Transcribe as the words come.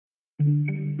What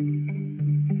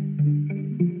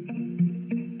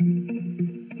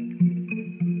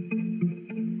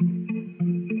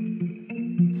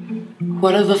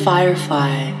of the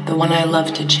firefly, the one I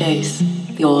love to chase?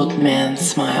 The old man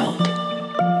smiled.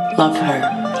 Love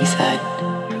her, he said,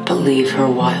 but leave her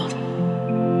wild.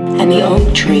 And the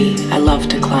oak tree I love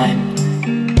to climb.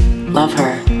 Love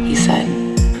her, he said,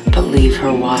 but leave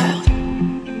her wild.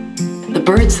 The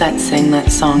birds that sing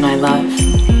that song I love.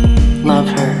 Love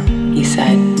her, he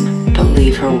said, but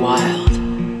leave her wild.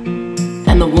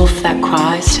 And the wolf that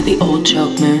cries to the old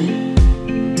choke moon.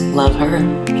 Love her,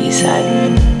 he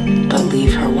said, but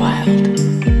leave her wild.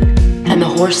 And the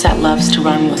horse that loves to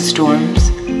run with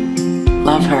storms.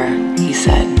 Love her, he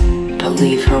said, but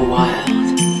leave her wild.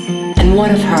 And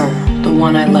what of her, the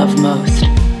one I love most?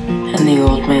 And the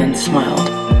old man smiled.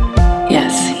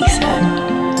 Yes, he said,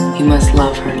 you must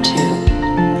love her too,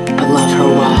 but love her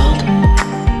wild,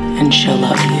 and she'll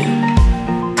love you.